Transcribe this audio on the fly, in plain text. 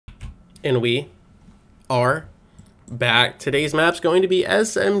And we are back. Today's map's going to be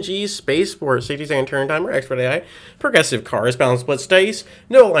SMG Spaceport. 60-second turn timer, expert AI, progressive cars, balanced blitz dice,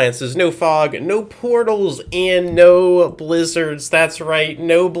 no alliances, no fog, no portals, and no blizzards. That's right,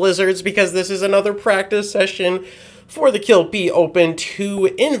 no blizzards, because this is another practice session for the Kill B Open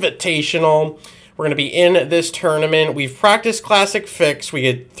 2 Invitational. We're going to be in this tournament. We've practiced Classic Fix. We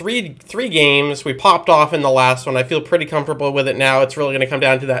had three games. We popped off in the last one. I feel pretty comfortable with it now. It's really going to come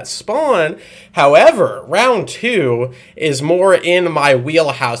down to that spawn. However, round 2 is more in my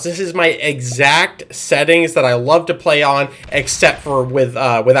wheelhouse. This is my exact settings that I love to play on, except for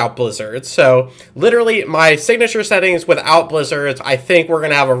without blizzards. So literally my signature settings without blizzards. I think we're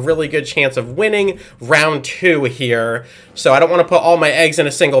going to have a really good chance of winning round 2 here. So I don't want to put all my eggs in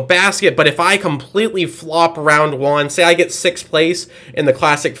a single basket, but if I completely flop round 1, say I get 6th place in the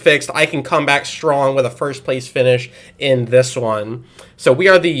Classic Fixed, I can come back strong with a 1st place finish in this one. So we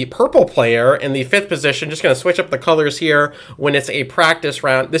are the purple player in the 5th position. Just going to switch up the colors here when it's a practice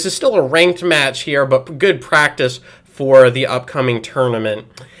round. This is still a ranked match here, but good practice for the upcoming tournament.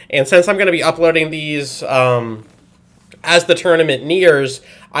 And since I'm going to be uploading these as the tournament nears,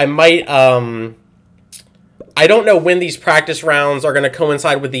 I might... I don't know when these practice rounds are going to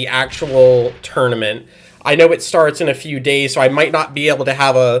coincide with the actual tournament. I know it starts in a few days, so I might not be able to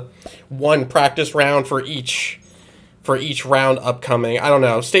have one practice round for each round upcoming. I don't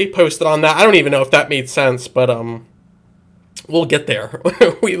know. Stay posted on that. I don't even know if that made sense, but we'll get there.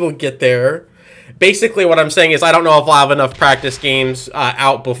 We will get there. Basically, what I'm saying is I don't know if I'll have enough practice games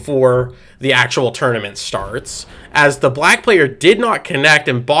out before the actual tournament starts. As the black player did not connect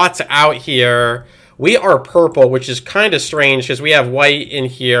and bots out here... We are purple, which is kind of strange because we have white in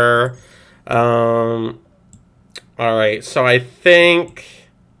here. All right, so I think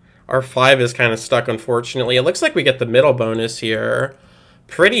our 5 is kind of stuck, unfortunately. It looks like we get the middle bonus here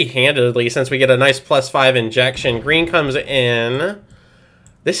pretty handedly since we get a nice +5 injection. Green comes in.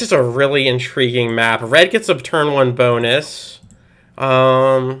 This is a really intriguing map. Red gets a turn 1 bonus.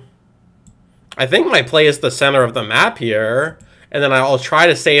 I think my play is the center of the map here. And then I'll try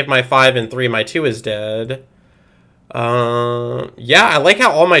to save my 5 and 3. My 2 is dead. Yeah, I like how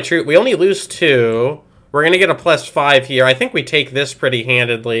all my troops... We only lose 2. We're going to get a +5 here. I think we take this pretty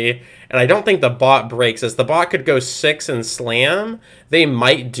handedly. And I don't think the bot breaks. As the bot could go 6 and slam. They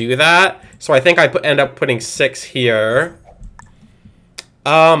might do that. So I think I end up putting 6 here.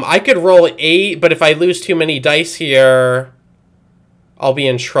 I could roll 8, but if I lose too many dice here, I'll be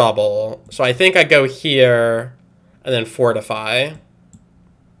in trouble. So I think I go here... And then fortify.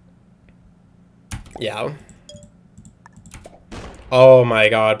 Yeah. Oh my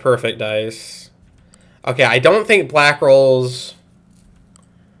god, perfect dice. Okay, I don't think black rolls...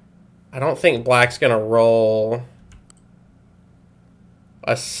 I don't think black's gonna roll...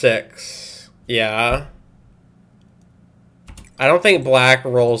 a 6. Yeah. I don't think black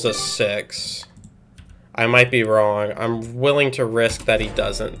rolls a 6. I might be wrong. I'm willing to risk that he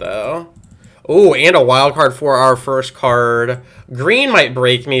doesn't, though. Ooh, and a wild card for our first card. Green might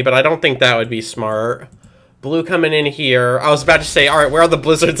break me, but I don't think that would be smart. Blue coming in here. I was about to say, all right, where are the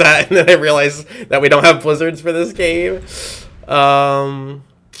blizzards at? And then I realized that we don't have blizzards for this game. Okay,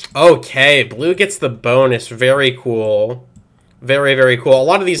 blue gets the bonus. Very cool. Very, very cool. A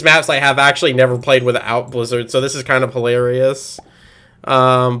lot of these maps I have actually never played without blizzards, so this is kind of hilarious.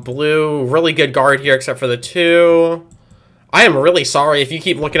 Blue, really good guard here, except for the 2. I am really sorry if you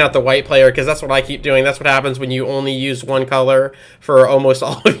keep looking at the white player, because that's what I keep doing. That's what happens when you only use one color for almost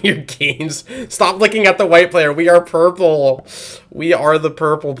all of your games. Stop looking at the white player. We are purple. We are the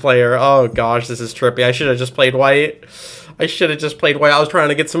purple player. Oh, gosh, this is trippy. I should have just played white. I should have just played white. I was trying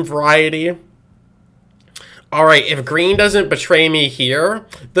to get some variety. All right, if green doesn't betray me here...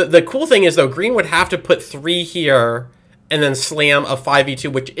 The cool thing is, though, green would have to put 3 here... and then slam a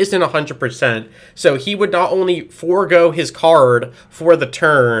 5v2, which isn't 100%. So he would not only forego his card for the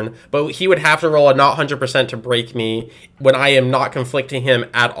turn, but he would have to roll a not 100% to break me when I am not conflicting him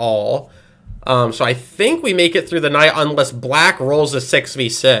at all. So I think we make it through the night unless black rolls a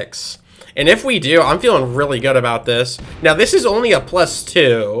 6v6. And if we do, I'm feeling really good about this. Now, this is only a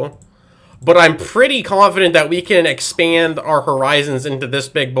 +2. But I'm pretty confident that we can expand our horizons into this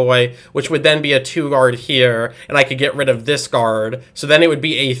big boy, which would then be a 2 guard here, and I could get rid of this guard. So then it would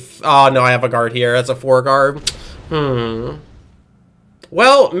be a... oh, no, I have a guard here. That's a 4 guard.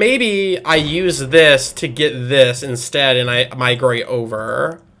 Well, maybe I use this to get this instead, and I migrate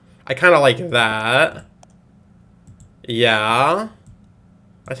over. I kind of like that. Yeah.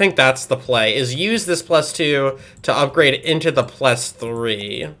 I think that's the play, is use this +2 to upgrade into the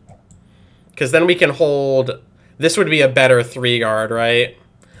 +3. Because then we can hold... This would be a better 3 guard, right?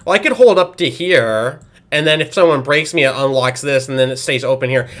 Well, I could hold up to here, and then if someone breaks me, it unlocks this, and then it stays open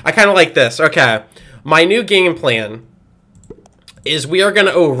here. I kind of like this. Okay. My new game plan is we are going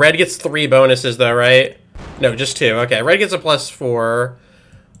to... Oh, red gets 3 bonuses, though, right? No, just 2. Okay, red gets a +4.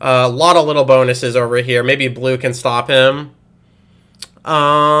 A lot of little bonuses over here. Maybe blue can stop him.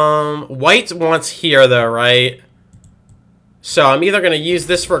 White wants here, though, right? So I'm either going to use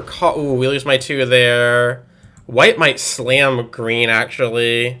this for... Ooh, we lose my 2 there. White might slam green,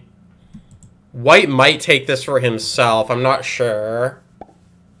 actually. White might take this for himself. I'm not sure.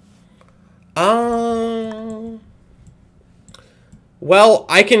 Well,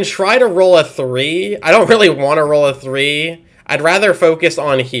 I can try to roll a 3. I don't really want to roll a 3. I'd rather focus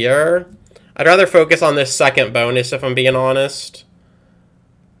on here. I'd rather focus on this second bonus, if I'm being honest.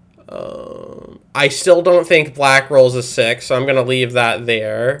 I still don't think black rolls a 6, so I'm going to leave that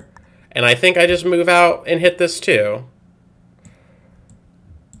there. And I think I just move out and hit this too.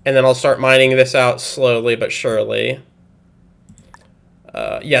 And then I'll start mining this out slowly but surely.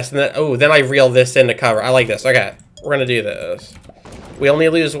 Yes, and then, then I reel this in to cover. I like this. Okay, we're going to do this. We only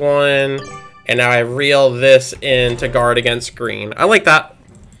lose 1, and now I reel this in to guard against green. I like that.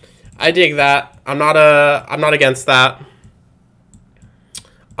 I dig that. I'm not against that.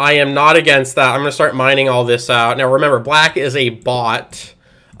 I am not against that. I'm going to start mining all this out. Now, remember, black is a bot.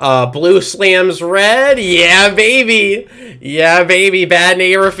 Blue slams red. Yeah, baby. Yeah, baby. Bad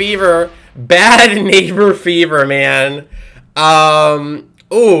neighbor fever. Bad neighbor fever, man.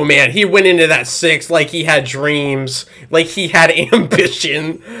 Oh, man. He went into that 6 like he had dreams. Like he had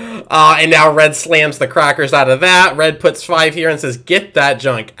ambition. And now red slams the crackers out of that. Red puts 5 here and says, get that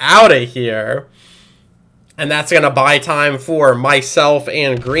junk out of here. And that's going to buy time for myself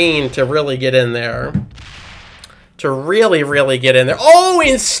and green to really get in there. To really, really get in there. Oh,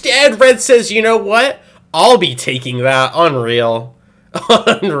 instead, red says, you know what? I'll be taking that. Unreal.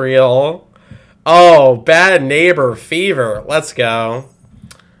 Unreal. Oh, bad neighbor fever. Let's go.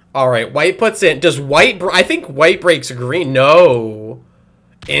 All right, white puts in. Does white... I think white breaks green. No.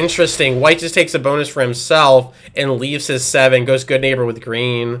 Interesting. White just takes a bonus for himself and leaves his 7. Goes good neighbor with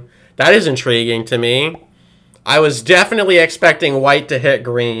green. That is intriguing to me. I was definitely expecting white to hit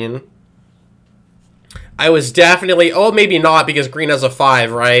green. I was definitely... Oh, maybe not, because green has a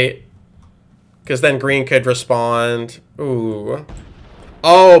 5, right? Because then green could respond. Ooh.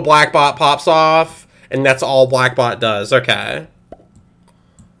 Oh, black bot pops off. And that's all black bot does. Okay.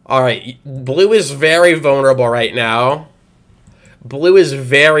 Alright. Blue is very vulnerable right now. Blue is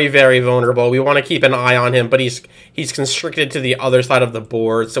very, very vulnerable. We want to keep an eye on him, but he's constricted to the other side of the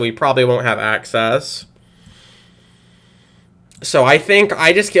board, so we probably won't have access. So I think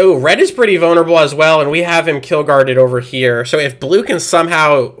I just... Oh, red is pretty vulnerable as well, and we have him kill guarded over here. So if blue can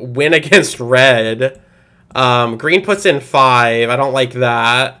somehow win against red... green puts in 5. I don't like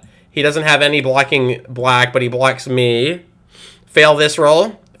that. He doesn't have any blocking black, but he blocks me. Fail this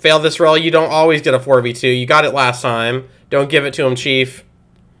roll. Fail this roll. You don't always get a 4v2. You got it last time. Don't give it to him, Chief.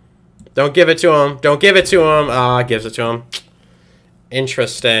 Don't give it to him. Don't give it to him. Gives it to him.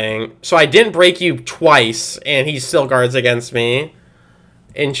 Interesting. So I didn't break you twice, and he still guards against me.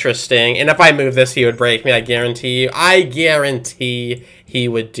 Interesting. And if I move this, he would break me, I guarantee you. I guarantee he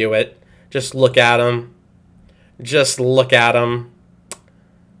would do it. Just look at him. Just look at him.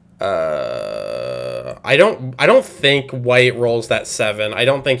 I don't think white rolls that 7. I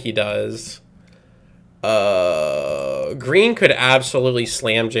don't think he does. Green could absolutely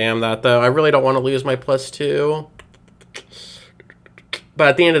slam jam that, though. I really don't want to lose my +2. But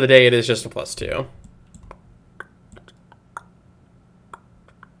at the end of the day, it is just a +2.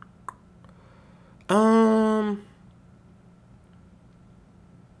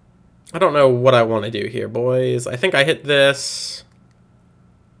 I don't know what I want to do here, boys. I think I hit this.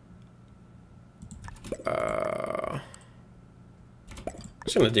 I'm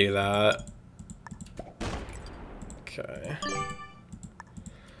just going to do that. Okay.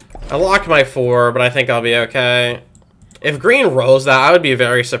 I locked my 4, but I think I'll be okay. If green rolls that, I would be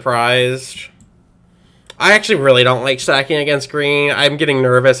very surprised. I actually really don't like stacking against green. I'm getting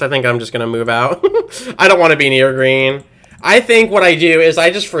nervous. I think I'm just going to move out. I don't want to be near green. I think what I do is I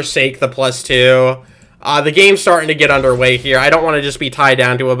just forsake the +2. The game's starting to get underway here. I don't want to just be tied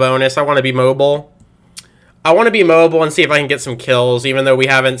down to a bonus. I want to be mobile. I want to be mobile and see if I can get some kills, even though we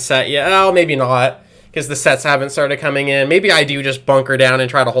haven't set yet. Oh, maybe not, because the sets haven't started coming in. Maybe I do just bunker down and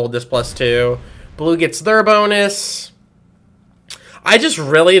try to hold this +2. Blue gets their bonus. I just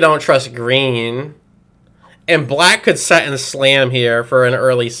really don't trust green. And black could set and slam here for an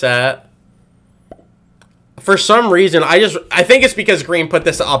early set. For some reason, I think it's because green put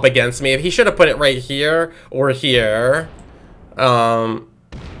this up against me. If he should have put it right here or here.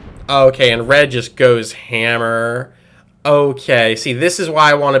 Okay, and red just goes hammer. Okay, see, this is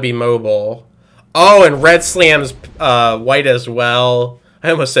why I want to be mobile. Oh, and red slams white as well.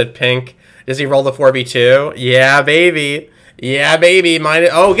 I almost said pink. Does he roll the 4v2? Yeah, baby. Yeah, baby. Mine.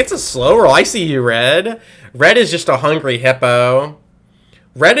 Oh, gets a slow roll. I see you, red. Red is just a hungry hippo.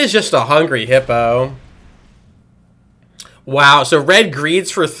 Red is just a hungry hippo. Wow, so red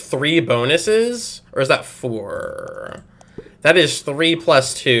greeds for 3 bonuses? Or is that 4? That is 3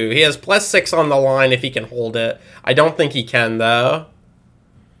 plus 2. He has plus 6 on the line if he can hold it. I don't think he can, though.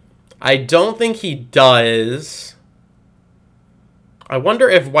 I don't think he does. I wonder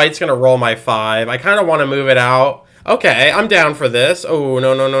if white's going to roll my 5. I kind of want to move it out. Okay, I'm down for this. Oh,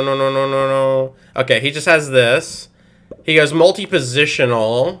 no, no, no, no, no, no, no, no. Okay, he just has this. He goes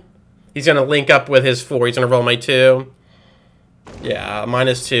multi-positional. He's going to link up with his 4. He's going to roll my 2. Yeah,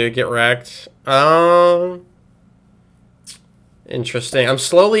 -2. Get wrecked. Interesting. I'm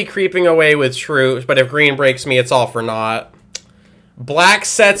slowly creeping away with troops, but if green breaks me, it's all for naught. Black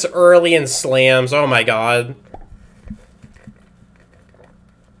sets early and slams. Oh my god.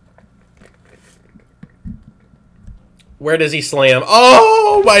 Where does he slam?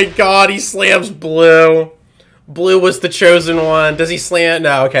 Oh my god, he slams blue. Blue was the chosen one. Does he slam?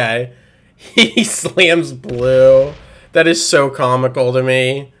 No, okay. He slams blue. That is so comical to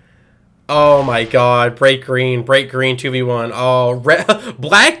me. Oh my god, break green 2v1. Oh,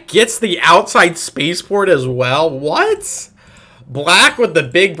 black gets the outside spaceport as well. What? Black with the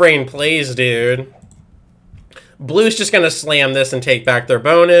big brain plays, dude. Blue's just gonna slam this and take back their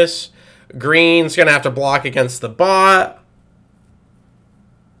bonus. Green's gonna have to block against the bot.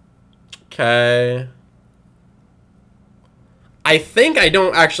 Okay. I think I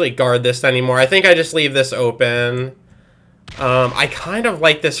don't actually guard this anymore. I think I just leave this open. I kind of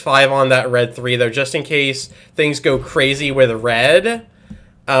like this 5 on that red 3, though, just in case things go crazy with red.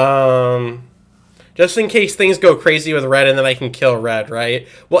 Just in case things go crazy with red and then I can kill red, right?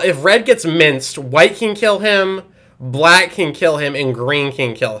 Well, if red gets minced, white can kill him, black can kill him, and green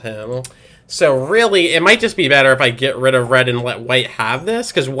can kill him. So really, it might just be better if I get rid of red and let white have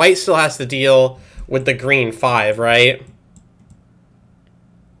this, because white still has to deal with the green 5, right?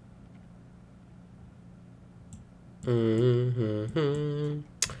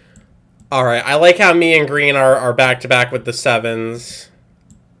 All right, I like how me and green are back-to-back with the 7s.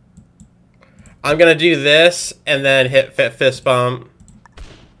 I'm going to do this and then hit fist bump.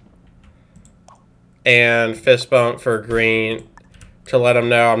 And fist bump for green to let him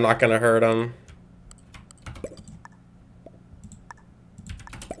know I'm not going to hurt him.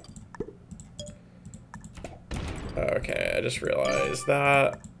 Okay, I just realized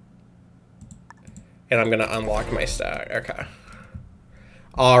that. And I'm going to unlock my stack. Okay.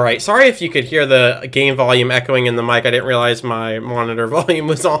 Alright, sorry if you could hear the game volume echoing in the mic. I didn't realize my monitor volume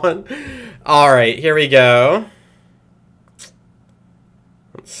was on. Alright, here we go.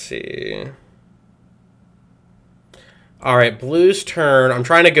 Let's see. Alright, blue's turn. I'm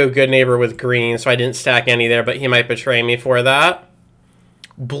trying to go good neighbor with green, so I didn't stack any there, but he might betray me for that.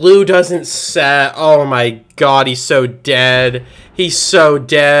 Blue doesn't set. Oh my god, he's so dead. He's so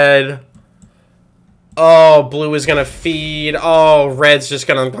dead. Oh, blue is gonna feed. Oh, red's just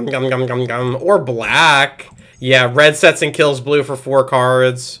gonna gum. Or black. Yeah, red sets and kills blue for 4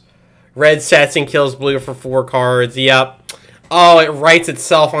 cards. Red sets and kills blue for 4 cards. Yep. Oh, it writes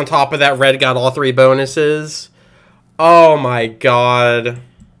itself on top of that. Red got all 3 bonuses. Oh my god.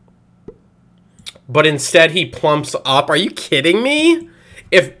 But instead he plumps up. Are you kidding me?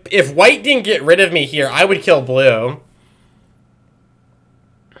 If white didn't get rid of me here, I would kill blue.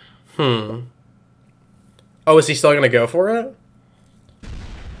 Oh, is he still going to go for it?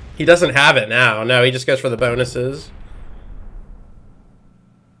 He doesn't have it now. No, he just goes for the bonuses.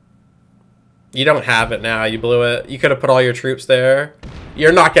 You don't have it now. You blew it. You could have put all your troops there.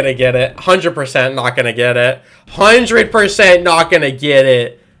 You're not going to get it. 100% not going to get it. 100% not going to get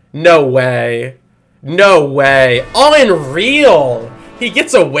it. No way. No way. Unreal. He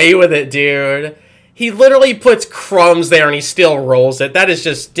gets away with it, dude. He literally puts crumbs there and he still rolls it. That is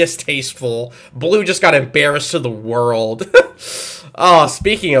just distasteful. Blue just got embarrassed to the world. Oh,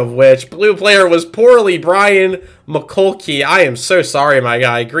 speaking of which, blue player was poorly Brian McCulkey. I am so sorry, my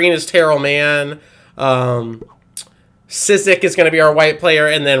guy. Green is Terrell Man. Sizik is going to be our white player.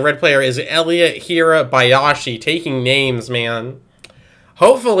 And then red player is Elliot Hirabayashi. Taking names, man.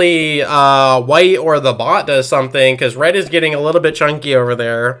 Hopefully, white or the bot does something, because red is getting a little bit chunky over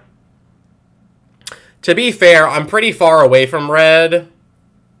there. To be fair, I'm pretty far away from red.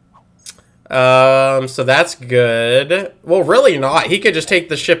 So that's good. Well, really not. He could just take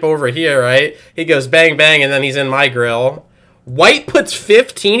the ship over here, right? He goes bang, bang, and then he's in my grill. White puts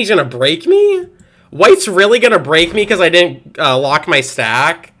 15. He's going to break me? White's really going to break me because I didn't lock my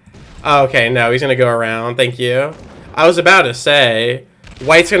stack? Okay, no, he's going to go around. Thank you. I was about to say,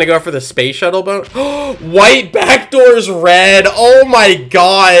 White's going to go for the space shuttle boat. White backdoors red. Oh my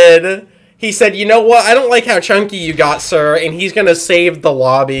god. He said, you know what? I don't like how chunky you got, sir. And he's going to save the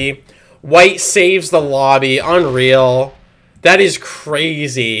lobby. White saves the lobby. Unreal. That is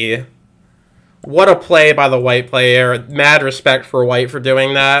crazy. What a play by the White player. Mad respect for White for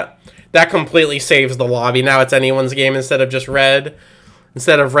doing that. That completely saves the lobby. Now it's anyone's game instead of just red.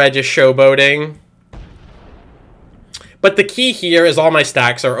 Instead of red just showboating. But the key here is all my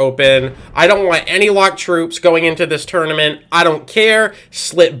stacks are open. I don't want any locked troops going into this tournament. I don't care.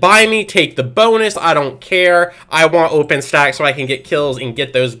 Slip by me, take the bonus. I don't care. I want open stacks so I can get kills and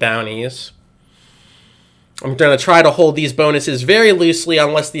get those bounties. I'm going to try to hold these bonuses very loosely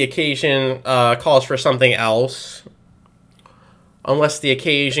unless the occasion calls for something else. Unless the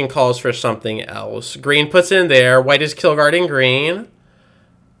occasion calls for something else. Green puts in there. White is kill guarding green.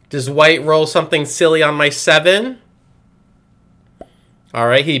 Does White roll something silly on my 7? All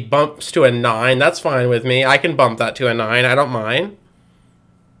right, he bumps to a 9. That's fine with me. I can bump that to a 9. I don't mind.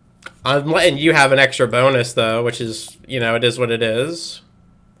 I'm letting you have an extra bonus, though, which is, you know, it is what it is.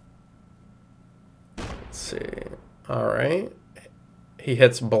 Let's see. All right. He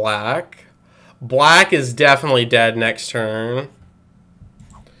hits black. Black is definitely dead next turn.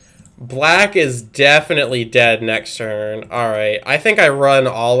 Black is definitely dead next turn. All right. I think I run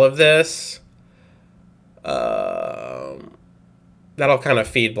all of this. That'll kind of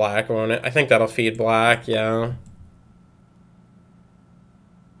feed black, won't it? I think that'll feed black, yeah.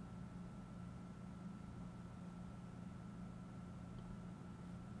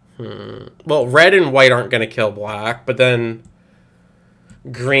 Well, red and white aren't going to kill black, but then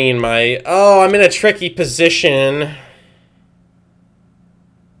green might. Oh, I'm in a tricky position.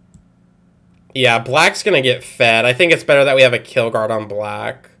 Yeah, black's going to get fed. I think it's better that we have a kill guard on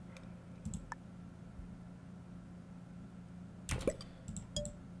black.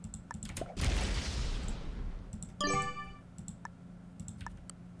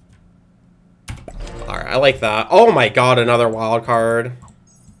 Alright, I like that. Oh my god, another wild card.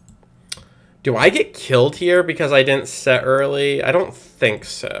 Do I get killed here because I didn't set early? I don't think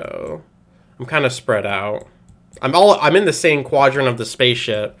so. I'm kind of spread out. I'm in the same quadrant of the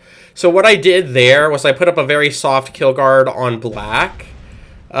spaceship. So what I did there was I put up a very soft kill guard on black.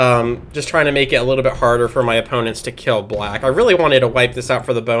 Just trying to make it a little bit harder for my opponents to kill black. I really wanted to wipe this out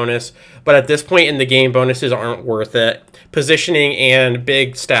for the bonus, but at this point in the game, bonuses aren't worth it. Positioning and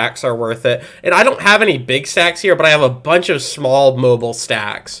big stacks are worth it. And I don't have any big stacks here, but I have a bunch of small mobile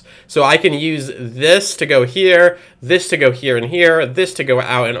stacks. So I can use this to go here, this to go here and here, this to go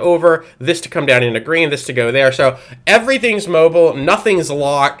out and over, this to come down into green, this to go there. So everything's mobile, nothing's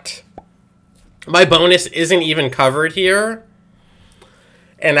locked. My bonus isn't even covered here.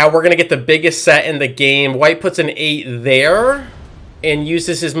 And now we're going to get the biggest set in the game. White puts an 8 there and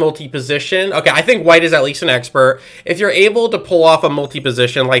uses his multi-position. Okay, I think White is at least an expert. If you're able to pull off a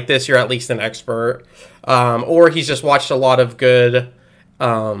multi-position like this, you're at least an expert. Or he's just watched a lot of good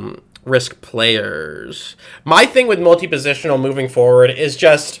Risk players. My thing with multi-positional moving forward is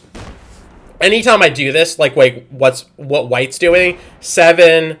just anytime I do this, like what White's doing,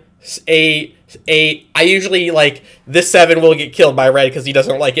 7, 8, 8. I usually, like, this 7 will get killed by red because he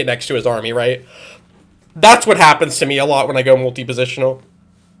doesn't like it next to his army, right? That's what happens to me a lot when I go multi-positional.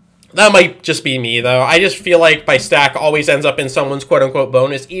 That might just be me, though. I just feel like my stack always ends up in someone's quote-unquote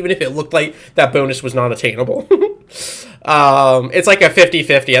bonus, even if it looked like that bonus was not attainable. It's like a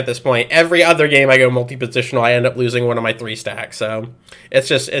 50-50 at this point. Every other game I go multi-positional, I end up losing one of my 3 stacks. So it's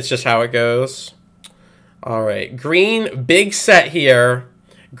just how it goes. All right, green, big set here.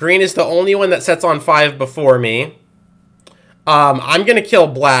 Green is the only one that sets on 5 before me. I'm going to kill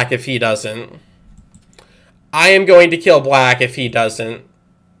black if he doesn't. I am going to kill black if he doesn't.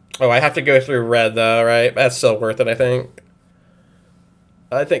 Oh, I have to go through red, though, right? That's still worth it, I think.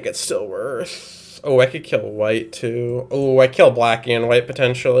 I think it's still worth... Oh, I could kill white, too. Oh, I kill black and white,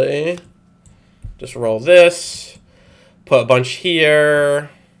 potentially. Just roll this. Put a bunch here.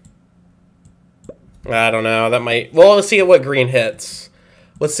 I don't know. That might... Well, let's see what green hits.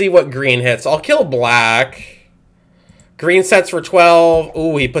 Let's see what green hits. I'll kill black. Green sets for 12.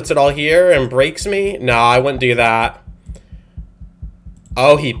 Ooh, he puts it all here and breaks me? No, I wouldn't do that.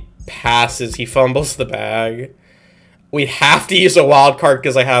 Oh, he passes. He fumbles the bag. We have to use a wild card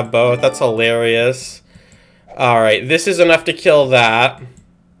because I have both. That's hilarious. Alright, this is enough to kill that.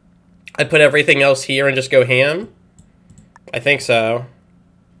 I put everything else here and just go ham? I think so.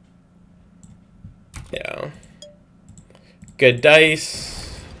 Yeah. Good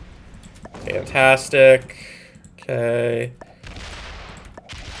dice. Fantastic. Okay.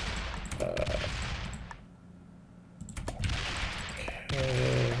 Okay.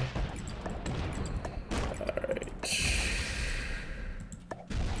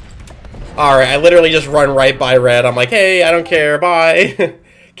 Alright, I literally just run right by red. I'm like, hey, I don't care, bye.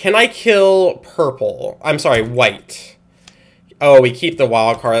 Can I kill purple? I'm sorry, white. Oh, we keep the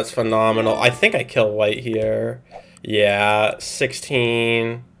wild card. That's phenomenal. I think I kill white here. Yeah,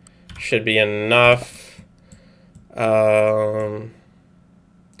 16 should be enough. Ooh,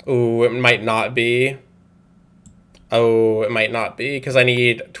 it might not be. Oh, it might not be because I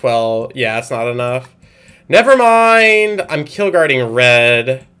need 12. Yeah, it's not enough. Never mind. I'm kill guarding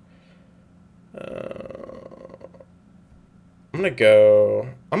red. I'm gonna do.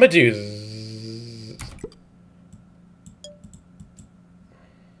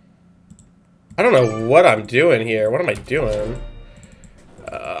 I don't know what I'm doing here. What am I doing?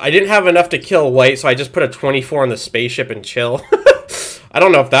 I didn't have enough to kill white, so I just put a 24 on the spaceship and chill. I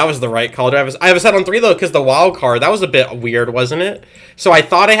don't know if that was the right call. I have a set on 3 though, because the wild card, that was a bit weird, wasn't it? So I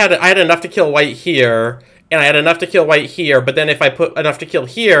thought I had enough to kill white here, and I had enough to kill white here, but then if I put enough to kill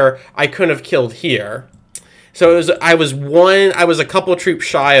here, I couldn't have killed here. So I was a couple troops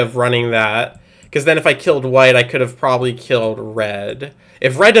shy of running that, because then if I killed white, I could have probably killed red.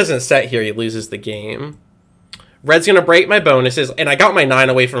 If red doesn't set here, he loses the game. Red's gonna break my bonuses, and I got my 9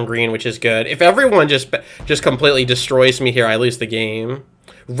 away from green, which is good. If everyone just completely destroys me here, I lose the game.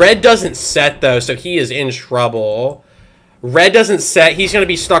 Red doesn't set though, so he is in trouble. Red doesn't set. He's gonna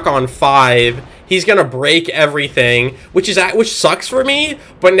be stuck on 5. He's gonna break everything, which sucks for me.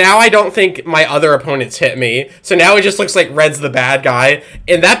 But now I don't think my other opponents hit me, so now it just looks like Red's the bad guy.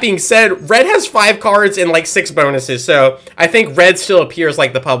 And that being said, Red has 5 cards and like 6 bonuses, so I think Red still appears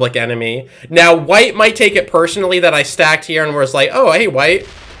like the public enemy. Now White might take it personally that I stacked here and was like, oh hey White,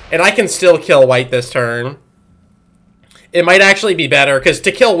 and I can still kill White this turn. It might actually be better, because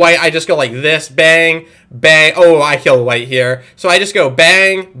to kill white, I just go like this, bang, bang. Oh, I kill white here. So I just go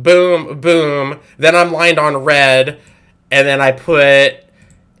bang, boom, boom. Then I'm lined on red, and then I put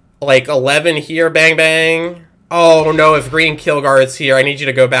like 11 here, bang, bang. Oh no, if green kill guards here, I need you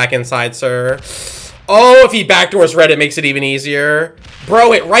to go back inside, sir. Oh, if he backdoors red, it makes it even easier.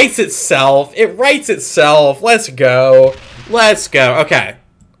 Bro, it writes itself. It writes itself. Let's go. Let's go. Okay.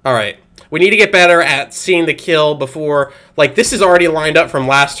 All right. We need to get better at seeing the kill before, like, this is already lined up from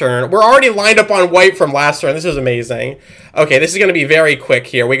last turn. We're already lined up on white from last turn. This is amazing. Okay, this is going to be very quick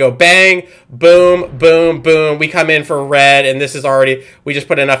here. We go bang, boom, boom, boom. We come in for red, and this is already, we just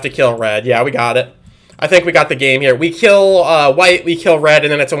put enough to kill red. Yeah, we got it. I think we got the game here. We kill white, we kill red,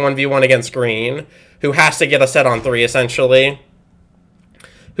 and then it's a 1v1 against green, who has to get a set on 3, essentially.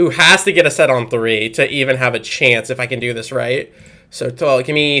 Who has to get a set on 3 to even have a chance, if I can do this right. So,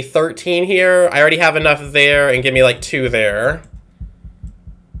 give me 13 here. I already have enough there, and give me, like, 2 there.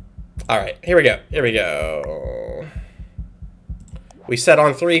 Alright, here we go. Here we go. We set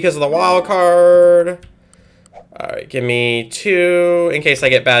on 3 because of the wild card. Alright, give me 2 in case I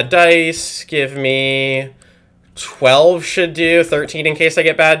get bad dice. Give me 12 should do. 13 in case I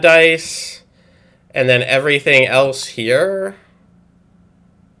get bad dice. And then everything else here.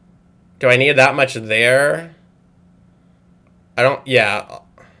 Do I need that much there? I don't, yeah.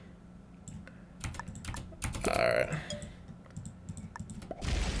 Alright.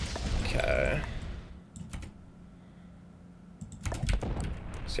 Okay.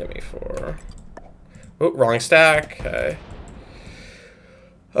 Just give me 4. Oh, wrong stack. Okay.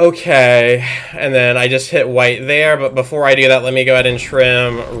 Okay. And then I just hit white there, but before I do that, let me go ahead and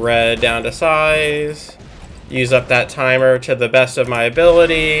trim red down to size. Use up that timer to the best of my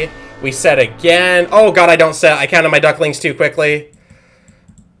ability. We set again. Oh god, I don't set. I counted my ducklings too quickly.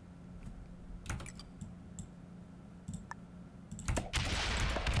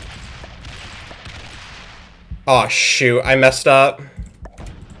 Oh shoot, I messed up.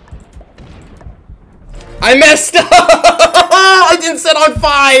 I messed up! I didn't set on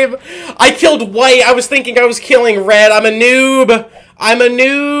 5! I killed white. I was thinking I was killing red. I'm a noob. I'm a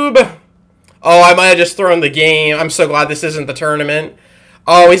noob. Oh, I might have just thrown the game. I'm so glad this isn't the tournament.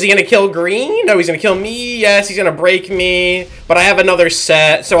 Oh, is he going to kill green? No, he's going to kill me. Yes, he's going to break me. But I have another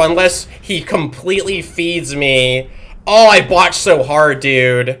set, so unless he completely feeds me... Oh, I botched so hard,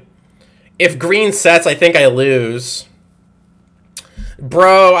 dude. If green sets, I think I lose.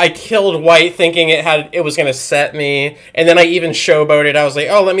 Bro, I killed white thinking it was going to set me. And then I even showboated. I was like,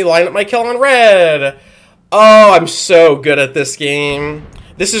 oh, let me line up my kill on red. Oh, I'm so good at this game.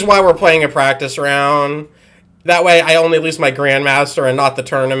 This is why we're playing a practice round. That way, I only lose my Grandmaster and not the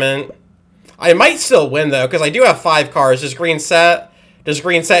tournament. I might still win, though, because I do have 5 cars. Does green set? Does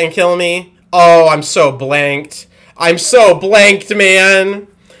green set and kill me? Oh, I'm so blanked. I'm so blanked, man.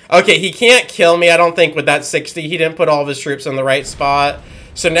 Okay, he can't kill me, I don't think, with that 60. He didn't put all of his troops in the right spot.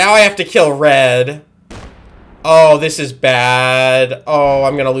 So now I have to kill red. Oh, this is bad. Oh,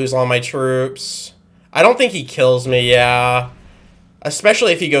 I'm going to lose all my troops. I don't think he kills me, yeah.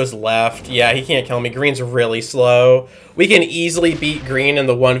 Especially if he goes left. Yeah, he can't kill me. Green's really slow. We can easily beat green in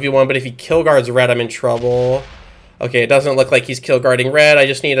the 1v1, but if he kill guards red, I'm in trouble. Okay, it doesn't look like he's kill guarding red. I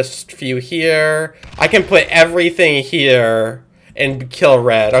just need a few here. I can put everything here and kill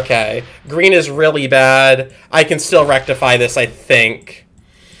red. Okay. Green is really bad. I can still rectify this, I think.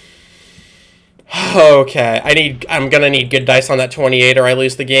 Okay. I'm gonna need good dice on that 28 or I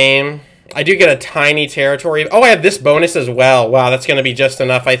lose the game. I do get a tiny territory. Oh, I have this bonus as well. Wow, that's going to be just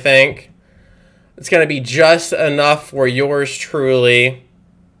enough, I think. It's going to be just enough for yours truly.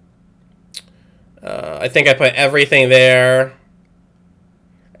 I think I put everything there.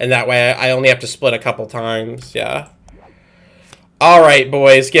 And that way I only have to split a couple times. Yeah. All right,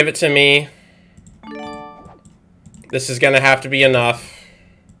 boys, give it to me. This is going to have to be enough.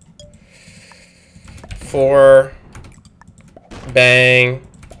 4. Bang.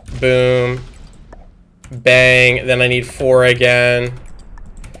 Boom. Bang. Then I need 4 again.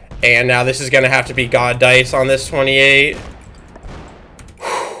 And now this is going to have to be God dice on this 28.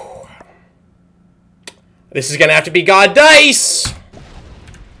 Whew. This is going to have to be God dice!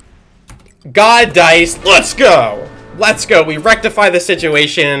 God dice. Let's go! Let's go. We rectify the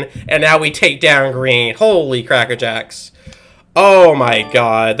situation, and now we take down green. Holy crackerjacks. Oh my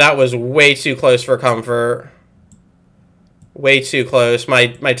god. That was way too close for comfort. Way too close. My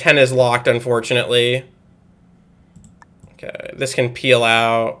 10 is locked, unfortunately. Okay, this can peel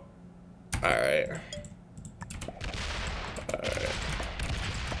out. Alright.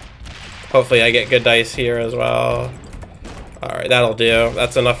 Hopefully I get good dice here as well. Alright, that'll do.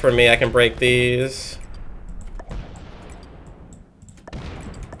 That's enough for me. I can break these.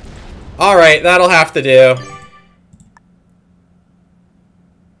 Alright, that'll have to do.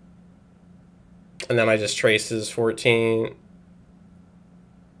 And then I just traces 14.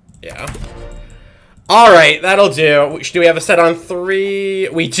 Yeah. Alright, that'll do. Do we have a set on 3?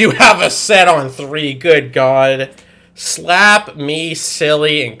 We do have a set on 3. Good God. Slap me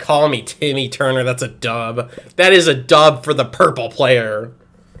silly and call me Timmy Turner. That's a dub. That is a dub for the purple player.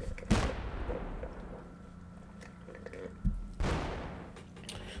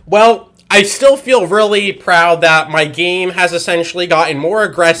 Well, I still feel really proud that my game has essentially gotten more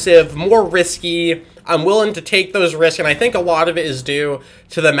aggressive, more risky. I'm willing to take those risks, and I think a lot of it is due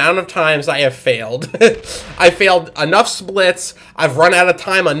to the amount of times I have failed. I failed enough splits. I've run out of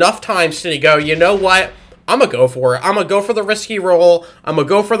time enough times to go, you know what? I'm going to go for it. I'm going to go for the risky roll. I'm going to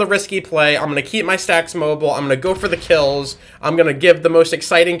go for the risky play. I'm going to keep my stacks mobile. I'm going to go for the kills. I'm going to give the most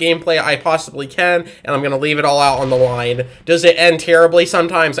exciting gameplay I possibly can, and I'm going to leave it all out on the line. Does it end terribly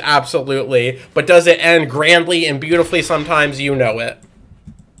sometimes? Absolutely. But does it end grandly and beautifully sometimes? You know it.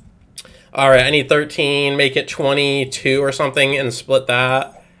 Alright, I need 13, make it 22 or something, and split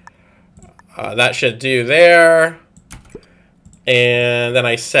that. That should do there. And then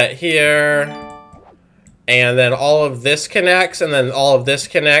I set here. And then all of this connects, and then all of this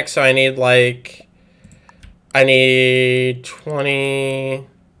connects, so I need, like... I need 20...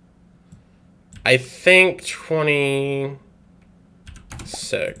 I think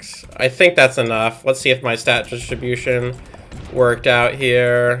 26. I think that's enough. Let's see if my stat distribution worked out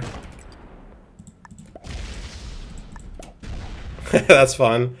here. That's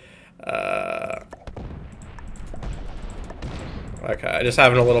fun. Okay, just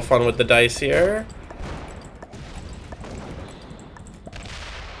having a little fun with the dice here.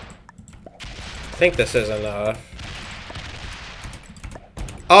 I think this is enough.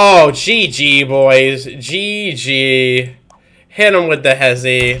 Oh, GG, boys. GG. Hit him with the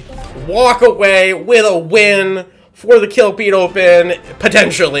hezzy. Walk away with a win for the Kill Pete Open,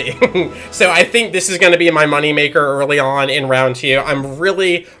 potentially. So I think this is going to be my moneymaker early on in round 2. I'm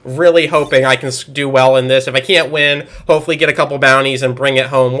really, really hoping I can do well in this. If I can't win, hopefully get a couple bounties and bring it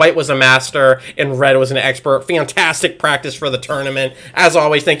home. White was a master and red was an expert. Fantastic practice for the tournament. As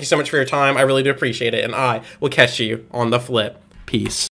always, thank you so much for your time. I really do appreciate it, and I will catch you on the flip. Peace.